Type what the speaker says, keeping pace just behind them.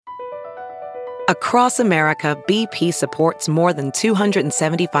Across America, BP supports more than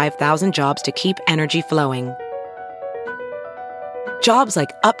 275,000 jobs to keep energy flowing. Jobs like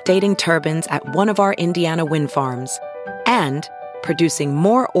updating turbines at one of our Indiana wind farms and producing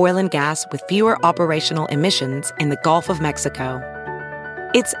more oil and gas with fewer operational emissions in the Gulf of Mexico.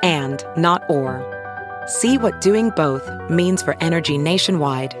 It's and, not or. See what doing both means for energy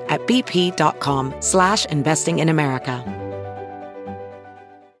nationwide at bp.com/investing in America.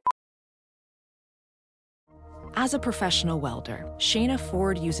 As a professional welder, Shayna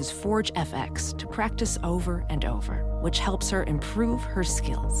Ford uses Forge FX to practice over and over, which helps her improve her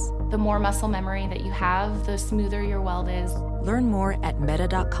skills. The more muscle memory that you have, the smoother your weld is. Learn more at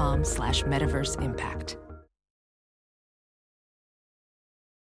meta.com/metaverse impact.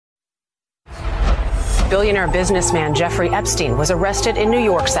 Billionaire businessman Jeffrey Epstein was arrested in New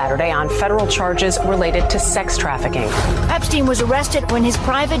York Saturday on federal charges related to sex trafficking. Epstein was arrested when his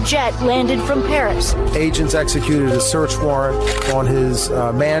private jet landed from Paris. Agents executed a search warrant on his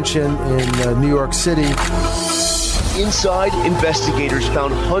mansion in New York City. Inside, investigators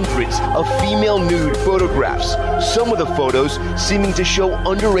found hundreds of female nude photographs, some of the photos seeming to show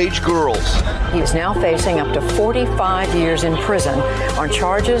underage girls. He is now facing up to 45 years in prison on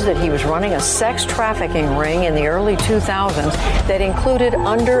charges that he was running a sex trafficking ring in the early 2000s that included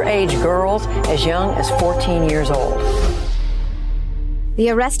underage girls as young as 14 years old. The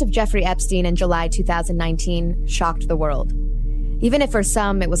arrest of Jeffrey Epstein in July 2019 shocked the world. Even if for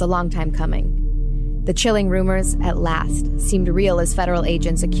some it was a long time coming. The chilling rumors, at last, seemed real as federal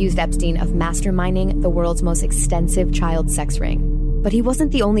agents accused Epstein of masterminding the world's most extensive child sex ring. But he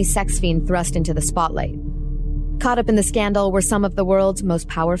wasn't the only sex fiend thrust into the spotlight. Caught up in the scandal were some of the world's most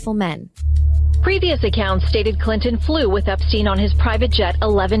powerful men. Previous accounts stated Clinton flew with Epstein on his private jet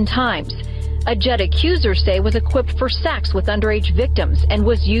 11 times. A jet accusers say was equipped for sex with underage victims and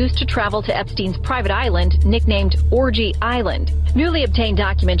was used to travel to Epstein's private island, nicknamed Orgy Island. Newly obtained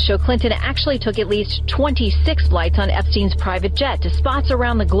documents show Clinton actually took at least 26 flights on Epstein's private jet to spots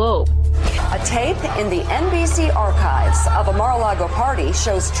around the globe. A tape in the NBC archives of a Mar-a-Lago party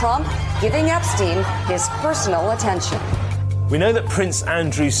shows Trump giving Epstein his personal attention. We know that Prince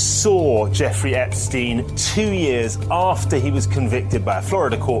Andrew saw Jeffrey Epstein 2 years after he was convicted by a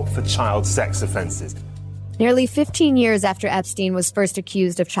Florida court for child sex offenses. Nearly 15 years after Epstein was first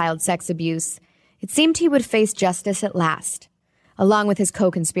accused of child sex abuse, it seemed he would face justice at last, along with his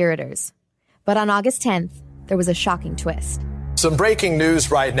co-conspirators. But on August 10th, there was a shocking twist. Some breaking news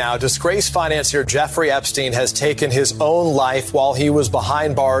right now. Disgraced financier Jeffrey Epstein has taken his own life while he was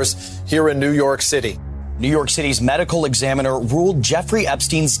behind bars here in New York City. New York City's medical examiner ruled Jeffrey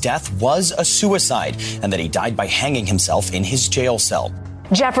Epstein's death was a suicide and that he died by hanging himself in his jail cell.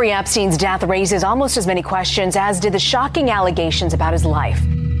 Jeffrey Epstein's death raises almost as many questions as did the shocking allegations about his life.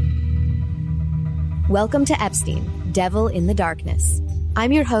 Welcome to Epstein, Devil in the Darkness.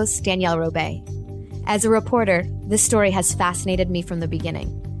 I'm your host, Danielle Robay. As a reporter, this story has fascinated me from the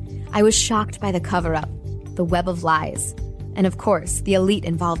beginning. I was shocked by the cover-up, the web of lies, and of course, the elite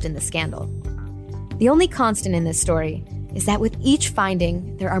involved in the scandal. The only constant in this story is that with each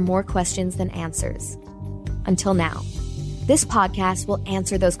finding, there are more questions than answers. Until now. This podcast will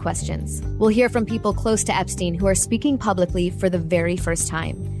answer those questions. We'll hear from people close to Epstein who are speaking publicly for the very first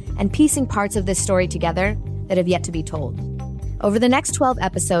time and piecing parts of this story together that have yet to be told. Over the next 12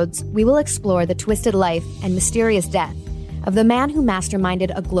 episodes, we will explore the twisted life and mysterious death of the man who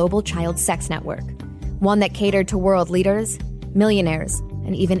masterminded a global child sex network, one that catered to world leaders, millionaires,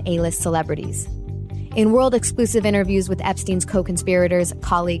 and even A-list celebrities. In world-exclusive interviews with Epstein's co-conspirators,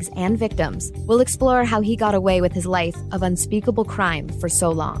 colleagues, and victims, we'll explore how he got away with his life of unspeakable crime for so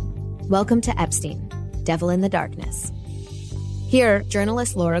long. Welcome to Epstein, Devil in the Darkness. Here,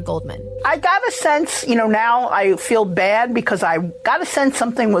 journalist Laura Goldman. I got a sense, now I feel bad because I got a sense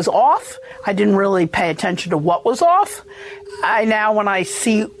something was off. I didn't really pay attention to what was off. When I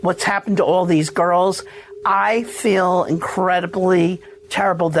see what's happened to all these girls, I feel incredibly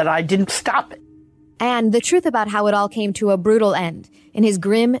terrible that I didn't stop it. And the truth about how it all came to a brutal end in his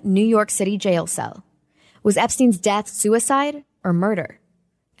grim New York City jail cell. Was Epstein's death suicide or murder?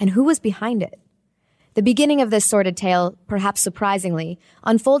 And who was behind it? The beginning of this sordid tale, perhaps surprisingly,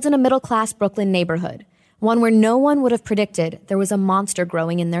 unfolds in a middle-class Brooklyn neighborhood, one where no one would have predicted there was a monster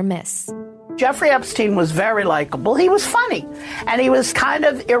growing in their midst. Jeffrey Epstein was very likable. He was funny, and he was kind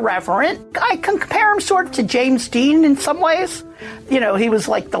of irreverent. I can compare him sort of to James Dean in some ways. He was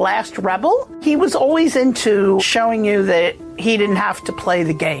like the last rebel. He was always into showing you that he didn't have to play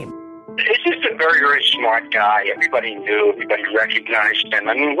the game. It's just a very, very smart guy. Everybody knew, everybody recognized him.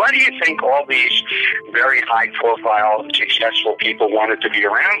 I mean, why do you think all these very high-profile, successful people wanted to be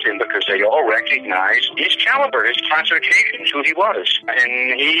around him? Because they all recognized his caliber, his classifications, who he was.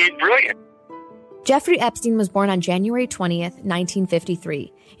 And he's brilliant. Jeffrey Epstein was born on January 20th,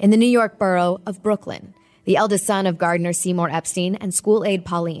 1953, in the New York borough of Brooklyn, the eldest son of gardener Seymour Epstein and school aide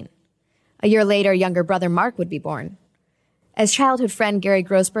Pauline. A year later, younger brother Mark would be born. As childhood friend Gary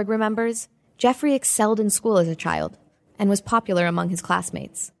Grossberg remembers, Jeffrey excelled in school as a child and was popular among his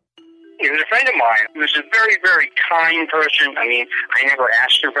classmates. He was a friend of mine. He was a very, very kind person. I mean, I never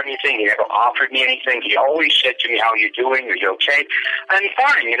asked him for anything. He never offered me anything. He always said to me, how are you doing? Are you okay? And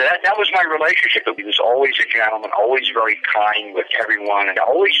fine. You know, that was my relationship. He was always a gentleman, always very kind with everyone, and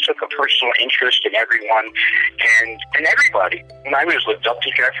always took a personal interest in everyone and everybody. And I always looked up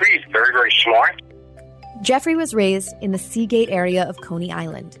to Jeffrey. He's very, very smart. Jeffrey was raised in the Seagate area of Coney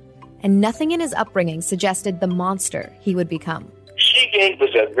Island, and nothing in his upbringing suggested the monster he would become. Seagate was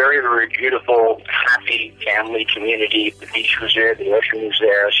a very, very beautiful, happy family community. The beach was there, the ocean was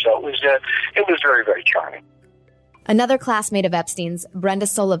there, so it was very, very charming. Another classmate of Epstein's, Brenda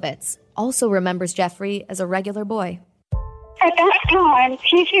Solovitz, also remembers Jeffrey as a regular boy. At that time,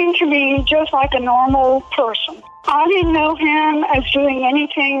 he seemed to me just like a normal person. I didn't know him as doing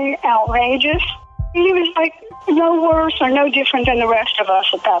anything outrageous. He was like no worse or no different than the rest of us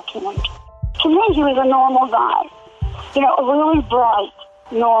at that point. To me, he was a normal guy. You know, a really bright,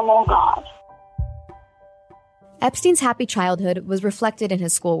 normal guy. Epstein's happy childhood was reflected in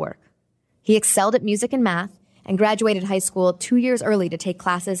his schoolwork. He excelled at music and math and graduated high school 2 years early to take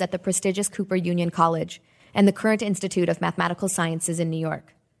classes at the prestigious Cooper Union College and the Current Institute of Mathematical Sciences in New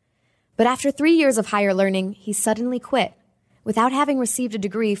York. But after 3 years of higher learning, he suddenly quit without having received a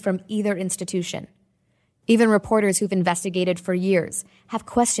degree from either institution. Even reporters who've investigated for years have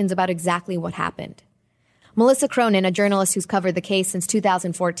questions about exactly what happened. Melissa Cronin, a journalist who's covered the case since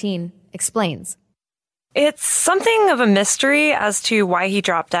 2014, explains. It's something of a mystery as to why he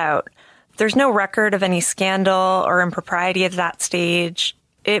dropped out. There's no record of any scandal or impropriety at that stage.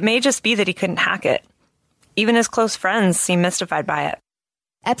 It may just be that he couldn't hack it. Even his close friends seem mystified by it.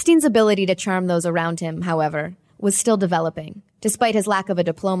 Epstein's ability to charm those around him, however, was still developing. Despite his lack of a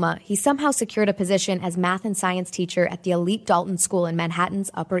diploma, he somehow secured a position as math and science teacher at the elite Dalton School in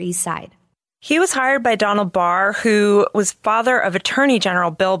Manhattan's Upper East Side. He was hired by Donald Barr, who was father of Attorney General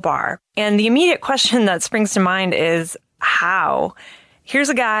Bill Barr. And the immediate question that springs to mind is, how? Here's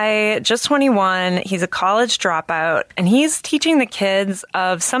a guy, just 21, he's a college dropout, and he's teaching the kids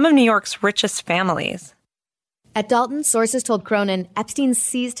of some of New York's richest families. At Dalton, sources told Cronin Epstein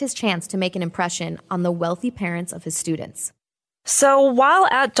seized his chance to make an impression on the wealthy parents of his students. So while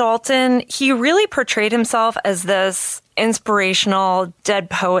at Dalton, he really portrayed himself as this inspirational,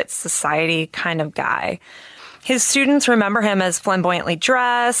 Dead Poets Society kind of guy. His students remember him as flamboyantly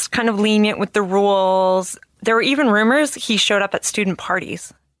dressed, kind of lenient with the rules. There were even rumors he showed up at student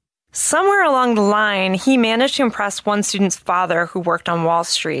parties. Somewhere along the line, he managed to impress one student's father who worked on Wall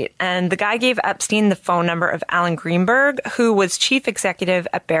Street, and the guy gave Epstein the phone number of Alan Greenberg, who was chief executive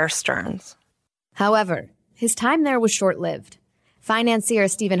at Bear Stearns. However, his time there was short-lived. Financier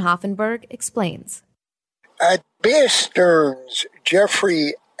Stephen Hoffenberg explains. At Bear Stearns,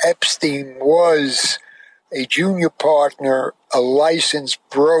 Jeffrey Epstein was a junior partner, a licensed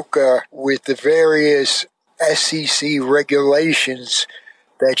broker with the various SEC regulations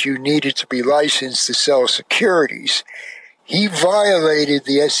that you needed to be licensed to sell securities. He violated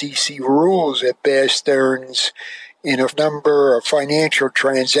the SEC rules at Bear Stearns in a number of financial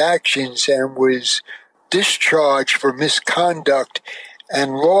transactions and was discharged for misconduct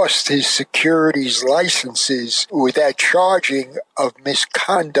and lost his securities licenses without charging of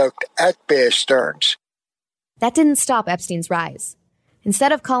misconduct at Bear Stearns. That didn't stop Epstein's rise.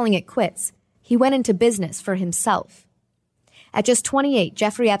 Instead of calling it quits, he went into business for himself. At just 28,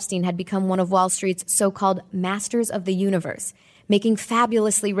 Jeffrey Epstein had become one of Wall Street's so-called masters of the universe, making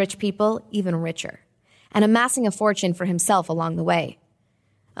fabulously rich people even richer, and amassing a fortune for himself along the way.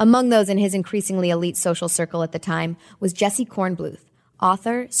 Among those in his increasingly elite social circle at the time was Jesse Kornbluth,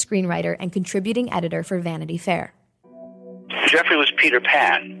 author, screenwriter, and contributing editor for Vanity Fair. Jeffrey was Peter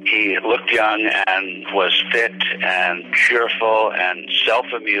Pan. He looked young and was fit and cheerful and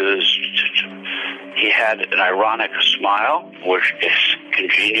self-amused. He had an ironic smile, which is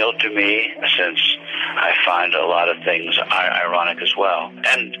congenial to me since I find a lot of things ironic as well.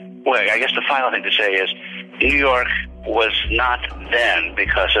 And well, I guess the final thing to say is New York was not then,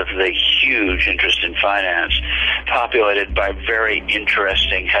 because of the huge interest in finance, populated by very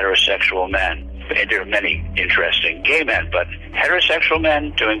interesting heterosexual men. There are many interesting gay men, but heterosexual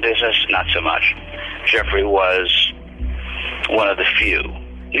men doing business, not so much. Jeffrey was one of the few.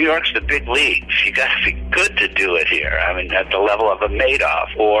 New York's the big leagues. You got to be good to do it here. I mean, at the level of a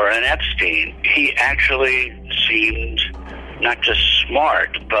Madoff or an Epstein, he actually seemed not just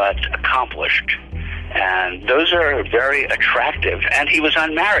smart, but accomplished. And those are very attractive. And he was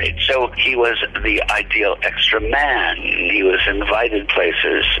unmarried, so he was the ideal extra man. He was invited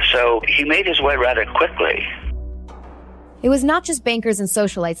places. So he made his way rather quickly. It was not just bankers and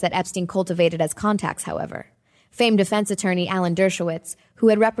socialites that Epstein cultivated as contacts, however. Famed defense attorney Alan Dershowitz, who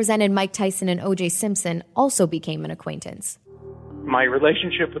had represented Mike Tyson and O.J. Simpson, also became an acquaintance. My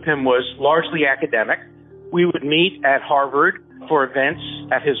relationship with him was largely academic. We would meet at Harvard for events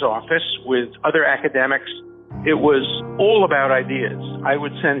at his office with other academics. It was all about ideas. I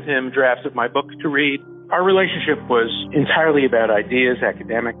would send him drafts of my book to read. Our relationship was entirely about ideas,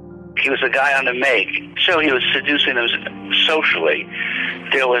 academic. He was a guy on the make, so he was seducing them socially.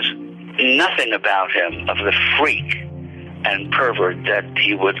 There was nothing about him of the freak and pervert that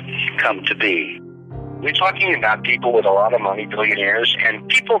he would come to be. We're talking about people with a lot of money, billionaires, and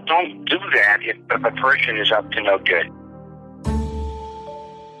people don't do that if a person is up to no good.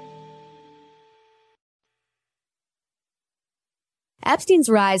 Epstein's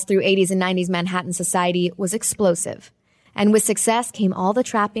rise through 80s and 90s Manhattan society was explosive, and with success came all the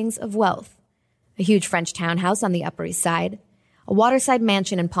trappings of wealth. A huge French townhouse on the Upper East Side, a waterside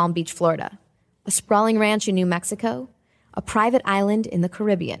mansion in Palm Beach, Florida, a sprawling ranch in New Mexico, a private island in the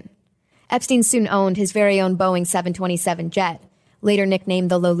Caribbean. Epstein soon owned his very own Boeing 727 jet, later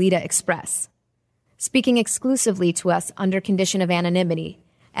nicknamed the Lolita Express. Speaking exclusively to us under condition of anonymity,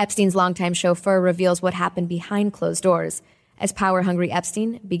 Epstein's longtime chauffeur reveals what happened behind closed doors as power-hungry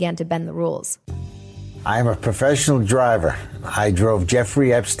Epstein began to bend the rules. I'm a professional driver. I drove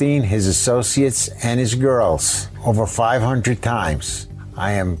Jeffrey Epstein, his associates, and his girls over 500 times.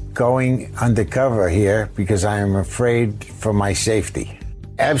 I am going undercover here because I am afraid for my safety.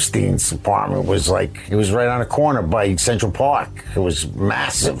 Epstein's apartment was it was right on a corner by Central Park. It was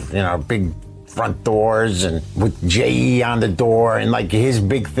massive, big front doors and with J.E. on the door. And his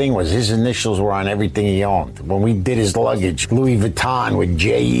big thing was his initials were on everything he owned. When we did his luggage, Louis Vuitton with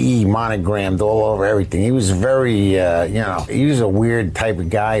J.E. monogrammed all over everything. He was very, he was a weird type of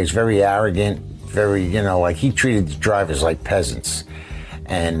guy. He was very arrogant, very, he treated the drivers like peasants.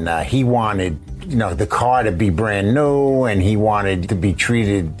 And he wanted, the car to be brand new, and he wanted to be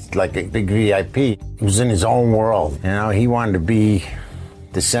treated like a big VIP. He was in his own world. He wanted to be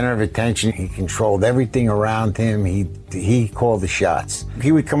the center of attention. He controlled everything around him. He called the shots.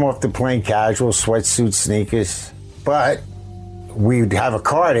 He would come off the plane casual, sweatsuit, sneakers, but we'd have a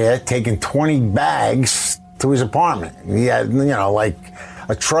car there taking 20 bags to his apartment. He had,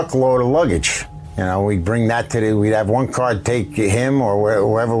 a truckload of luggage. We'd bring that we'd have one car take him or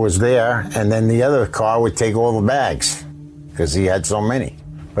whoever was there, and then the other car would take all the bags because he had so many.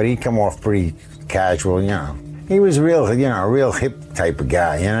 But he'd come off pretty casual, He was a real hip type of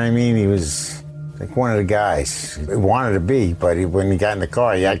guy, you know what I mean? He was like one of the guys he wanted to be, but when he got in the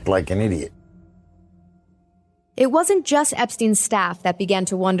car, he acted like an idiot. It wasn't just Epstein's staff that began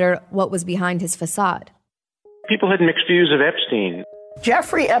to wonder what was behind his facade. People had mixed views of Epstein.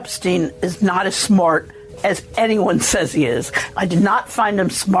 Jeffrey Epstein is not as smart as anyone says he is. I did not find him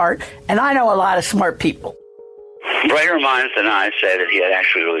smart, and I know a lot of smart people. Brighter minds than I say that he had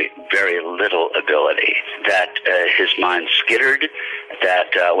actually really very little ability, that his mind skittered, that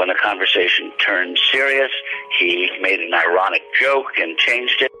when the conversation turned serious, he made an ironic joke and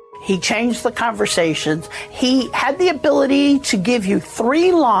changed it. He changed the conversations. He had the ability to give you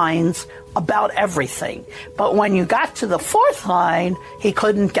 3 lines about everything. But when you got to the 4th line, he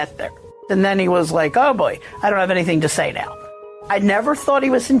couldn't get there. And then he was like, oh boy, I don't have anything to say now. I never thought he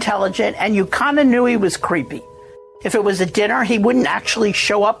was intelligent, and you kind of knew he was creepy. If it was a dinner, he wouldn't actually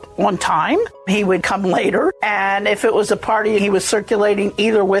show up on time. He would come later. And if it was a party, he was circulating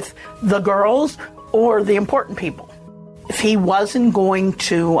either with the girls or the important people. If he wasn't going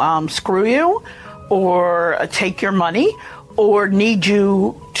to screw you or take your money or need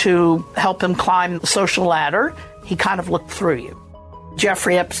you to help him climb the social ladder, he kind of looked through you.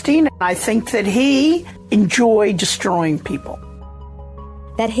 Jeffrey Epstein, I think that he enjoyed destroying people.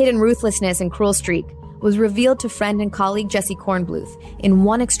 That hidden ruthlessness and cruel streak was revealed to friend and colleague Jesse Kornbluth in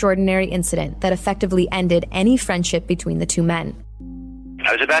one extraordinary incident that effectively ended any friendship between the two men.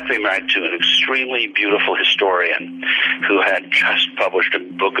 I was about to be married to an extremely beautiful historian who had just published a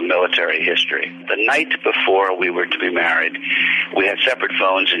book of military history. The night before we were to be married, we had separate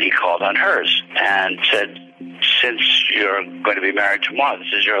phones, and he called on hers and said, since you're going to be married tomorrow, this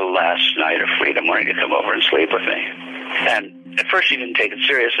is your last night of freedom. Why don't you come over and sleep with me? And at first she didn't take it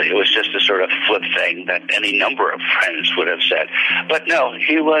seriously. It was just a sort of flip thing that any number of friends would have said. But no,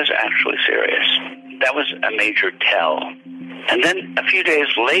 he was actually serious. That was a major tell. And then a few days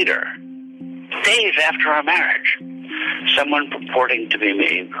later, days after our marriage, someone purporting to be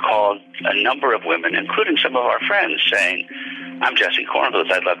me called a number of women, including some of our friends, saying, "I'm Jesse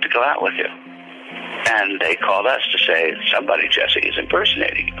Kornbluth, I'd love to go out with you." And they called us to say, "Somebody, Jesse, is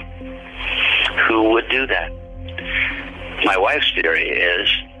impersonating you." Who would do that? My wife's theory is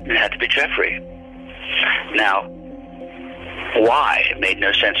it had to be Jeffrey. Now, why? It made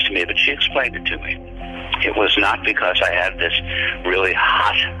no sense to me, but she explained it to me. It was not because I had this really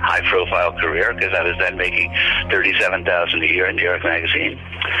hot, high-profile career, because I was then making $37,000 a year in New York Magazine.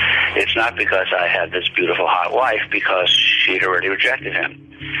 It's not because I had this beautiful, hot wife, because she'd already rejected him.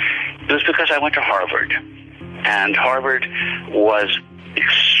 It was because I went to Harvard, and Harvard was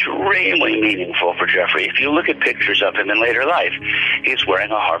extremely meaningful for Jeffrey. If you look at pictures of him in later life, he's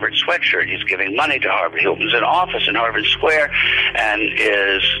wearing a Harvard sweatshirt. He's giving money to Harvard. He opens an office in Harvard Square and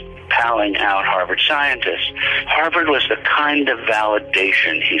is palling out Harvard scientists. Harvard was the kind of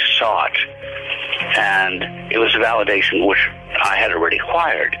validation he sought, and it was a validation which I had already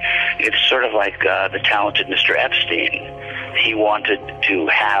acquired. It's sort of like the talented Mr. Epstein. He wanted to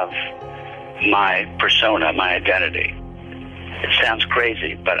have my persona, my identity. It sounds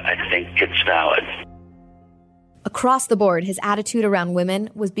crazy, but I think it's valid. Across the board, his attitude around women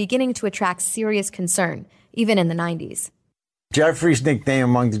was beginning to attract serious concern, even in the 90s. Jeffrey's nickname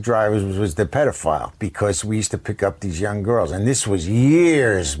among the drivers was the pedophile, because we used to pick up these young girls. And this was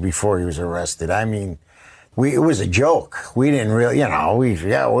years before he was arrested. I mean, it was a joke. We didn't really,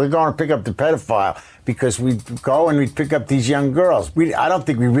 we're going to pick up the pedophile, because we'd go and we'd pick up these young girls. I don't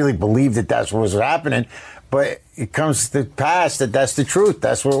think we really believed that that's what was happening, but it comes to pass that that's the truth.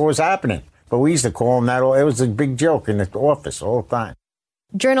 That's what was happening. But we used to call him that. It was a big joke in the office all the time.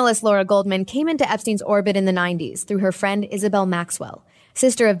 Journalist Laura Goldman came into Epstein's orbit in the 90s through her friend Isabel Maxwell,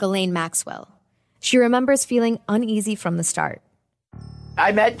 sister of Ghislaine Maxwell. She remembers feeling uneasy from the start.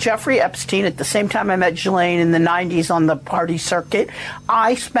 I met Jeffrey Epstein at the same time I met Ghislaine in the 90s on the party circuit.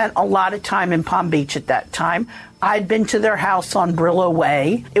 I spent a lot of time in Palm Beach at that time. I'd been to their house on Brillo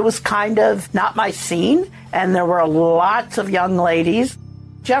Way. It was kind of not my scene, and there were lots of young ladies.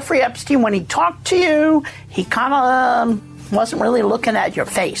 Jeffrey Epstein, when he talked to you, he kind of wasn't really looking at your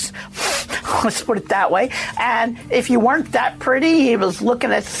face. Let's put it that way. And if you weren't that pretty, he was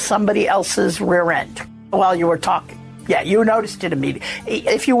looking at somebody else's rear end while you were talking. Yeah, you noticed it immediately.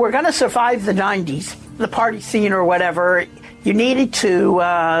 If you were going to survive the 90s, the party scene or whatever, you needed to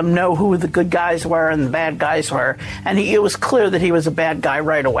know who the good guys were and the bad guys were. And it was clear that he was a bad guy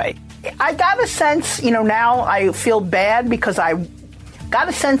right away. I got a sense, now I feel bad because I got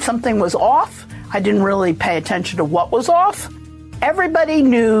a sense something was off. I didn't really pay attention to what was off. Everybody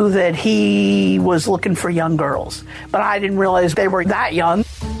knew that he was looking for young girls, but I didn't realize they were that young.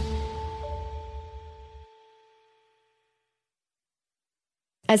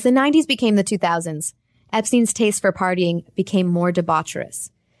 As the 90s became the 2000s, Epstein's taste for partying became more debaucherous.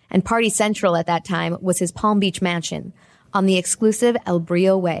 And Party Central at that time was his Palm Beach mansion on the exclusive El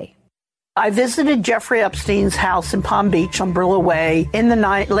Brillo Way. I visited Jeffrey Epstein's house in Palm Beach on Brillo Way in the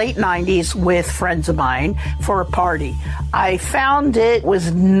late 90s with friends of mine for a party. I found it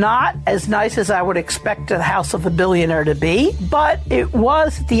was not as nice as I would expect a house of a billionaire to be, but it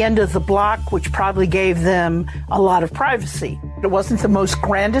was at the end of the block, which probably gave them a lot of privacy. It wasn't the most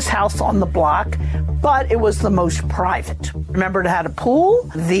grandest house on the block, but it was the most private. Remember, it had a pool.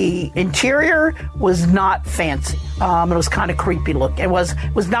 The interior was not fancy. It was kind of creepy looking. It was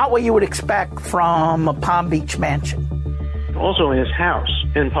not what you would expect from a Palm Beach mansion. Also in his house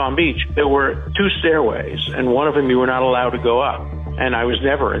in Palm Beach, there were 2 stairways, and one of them you were not allowed to go up. And I was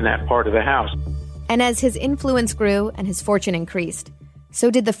never in that part of the house. And as his influence grew and his fortune increased,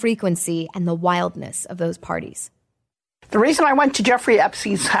 so did the frequency and the wildness of those parties. The reason I went to Jeffrey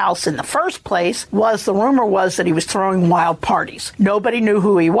Epstein's house in the first place was the rumor was that he was throwing wild parties. Nobody knew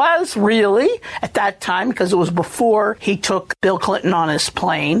who he was, really, at that time, because it was before he took Bill Clinton on his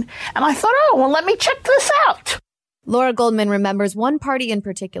plane. And I thought, let me check this out. Laura Goldman remembers one party in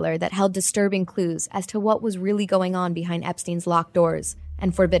particular that held disturbing clues as to what was really going on behind Epstein's locked doors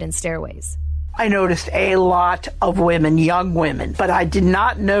and forbidden stairways. I noticed a lot of women, young women, but I did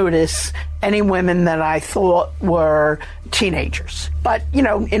not notice any women that I thought were teenagers. But,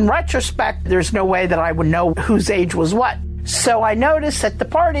 in retrospect, there's no way that I would know whose age was what. So I noticed at the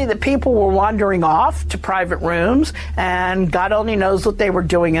party that people were wandering off to private rooms, and God only knows what they were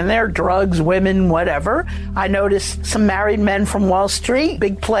doing in there, drugs, women, whatever. I noticed some married men from Wall Street,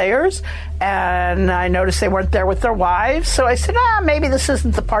 big players, and I noticed they weren't there with their wives. So I said, maybe this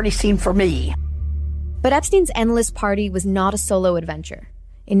isn't the party scene for me. But Epstein's endless party was not a solo adventure.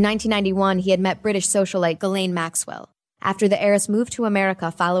 In 1991, he had met British socialite Ghislaine Maxwell after the heiress moved to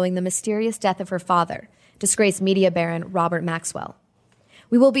America following the mysterious death of her father, disgraced media baron Robert Maxwell.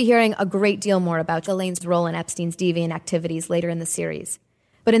 We will be hearing a great deal more about Ghislaine's role in Epstein's deviant activities later in the series.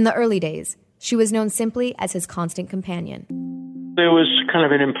 But in the early days, she was known simply as his constant companion. There was kind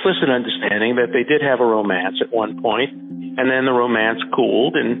of an implicit understanding that they did have a romance at one point, and then the romance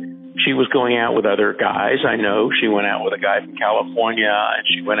cooled, and she was going out with other guys. I know she went out with a guy from California, and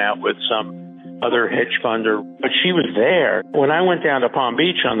she went out with some other hedge funder, but she was there. When I went down to Palm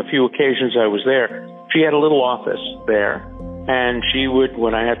Beach on the few occasions I was there, she had a little office there, and she would,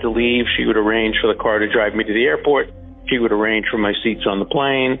 when I had to leave, she would arrange for the car to drive me to the airport. She would arrange for my seats on the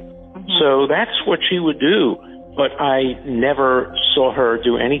plane. So that's what she would do, but I never saw her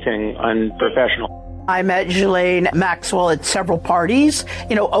do anything unprofessional. I met Ghislaine Maxwell at several parties,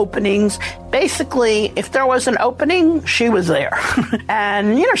 openings. Basically, if there was an opening, she was there.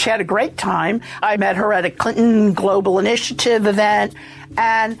 And, she had a great time. I met her at a Clinton Global Initiative event,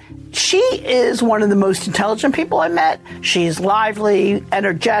 and she is one of the most intelligent people I met. She's lively,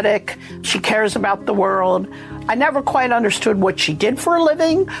 energetic. She cares about the world. I never quite understood what she did for a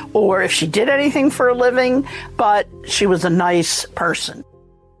living or if she did anything for a living, but she was a nice person.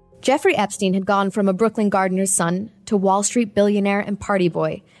 Jeffrey Epstein had gone from a Brooklyn gardener's son to Wall Street billionaire and party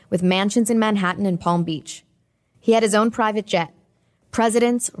boy with mansions in Manhattan and Palm Beach. He had his own private jet,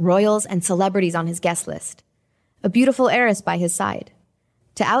 presidents, royals, and celebrities on his guest list, a beautiful heiress by his side.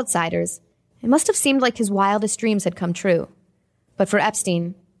 To outsiders, it must have seemed like his wildest dreams had come true. But for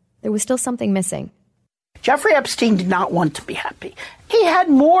Epstein, there was still something missing. Jeffrey Epstein did not want to be happy. He had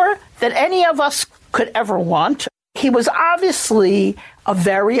more than any of us could ever want. He was obviously a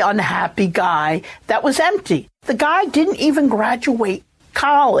very unhappy guy that was empty. The guy didn't even graduate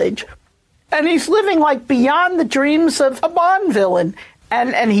college, and he's living like beyond the dreams of a Bond villain,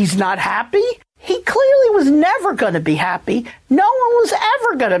 and he's not happy? He clearly was never going to be happy. No one was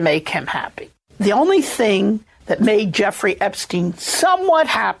ever going to make him happy. The only thing that made Jeffrey Epstein somewhat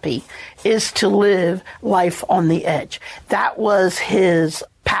happy is to live life on the edge. That was his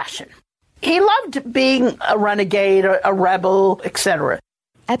passion. He loved being a renegade, a rebel, etc.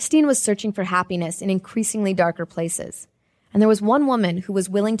 Epstein was searching for happiness in increasingly darker places. And there was one woman who was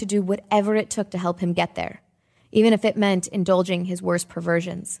willing to do whatever it took to help him get there, even if it meant indulging his worst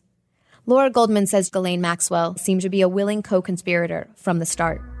perversions. Laura Goldman says Ghislaine Maxwell seemed to be a willing co-conspirator from the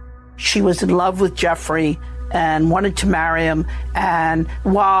start. She was in love with Jeffrey and wanted to marry him. And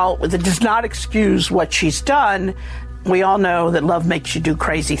while it does not excuse what she's done, we all know that love makes you do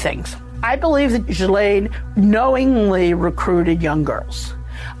crazy things. I believe that Ghislaine knowingly recruited young girls.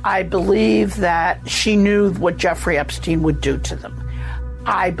 I believe that she knew what Jeffrey Epstein would do to them.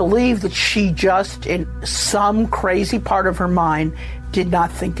 I believe that she just, in some crazy part of her mind, did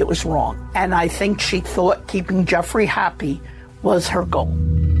not think it was wrong. And I think she thought keeping Jeffrey happy was her goal.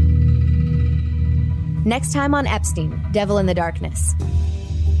 Next time on Epstein, Devil in the Darkness.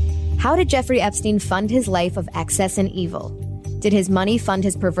 How did Jeffrey Epstein fund his life of excess and evil? Did his money fund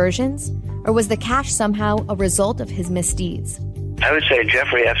his perversions? Or was the cash somehow a result of his misdeeds? I would say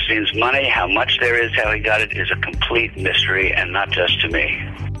Jeffrey Epstein's money, how much there is, how he got it, is a complete mystery, and not just to me.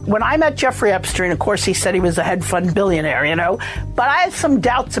 When I met Jeffrey Epstein, of course, he said he was a hedge fund billionaire, But I had some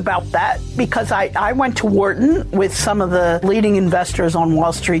doubts about that because I went to Wharton with some of the leading investors on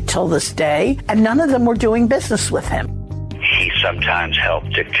Wall Street till this day, and none of them were doing business with him. He sometimes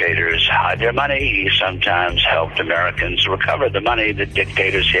helped dictators hide their money. He sometimes helped Americans recover the money that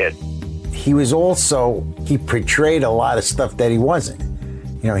dictators hid. He portrayed a lot of stuff that he wasn't.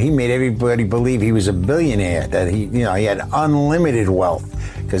 He made everybody believe he was a billionaire, that he had unlimited wealth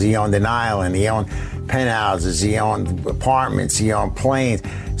because he owned an island, he owned penthouses, he owned apartments, he owned planes.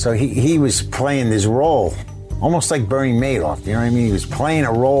 So he was playing this role, almost like Bernie Madoff, you know what I mean? He was playing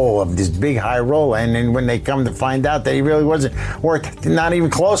a role of this big high roller, and then when they come to find out that he really wasn't worth not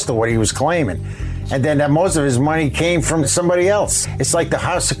even close to what he was claiming, and then that most of his money came from somebody else. It's like the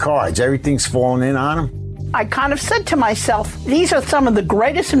house of cards, everything's falling in on him. I kind of said to myself, these are some of the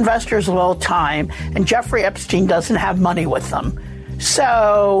greatest investors of all time, and Jeffrey Epstein doesn't have money with them.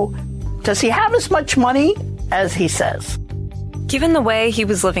 So, does he have as much money as he says? Given the way he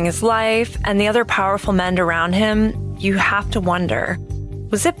was living his life and the other powerful men around him, you have to wonder,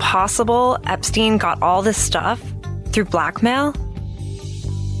 was it possible Epstein got all this stuff Through blackmail?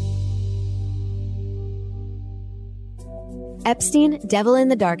 Epstein, Devil in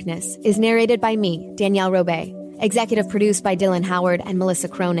the Darkness is narrated by me, Danielle Robay, executive produced by Dylan Howard and Melissa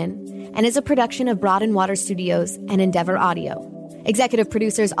Cronin, and is a production of Broad and Water Studios and Endeavor Audio. Executive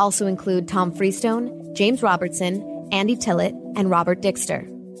producers also include Tom Freestone, James Robertson, Andy Tillett, and Robert Dixter.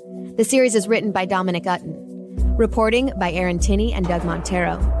 The series is written by Dominic Utton. Reporting by Aaron Tinney and Doug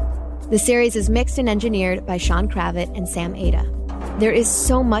Montero. The series is mixed and engineered by Sean Kravitz and Sam Ada. There is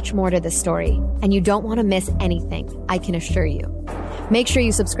so much more to this story, and you don't want to miss anything, I can assure you. Make sure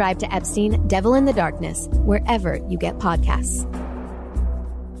you subscribe to Epstein, Devil in the Darkness, wherever you get podcasts.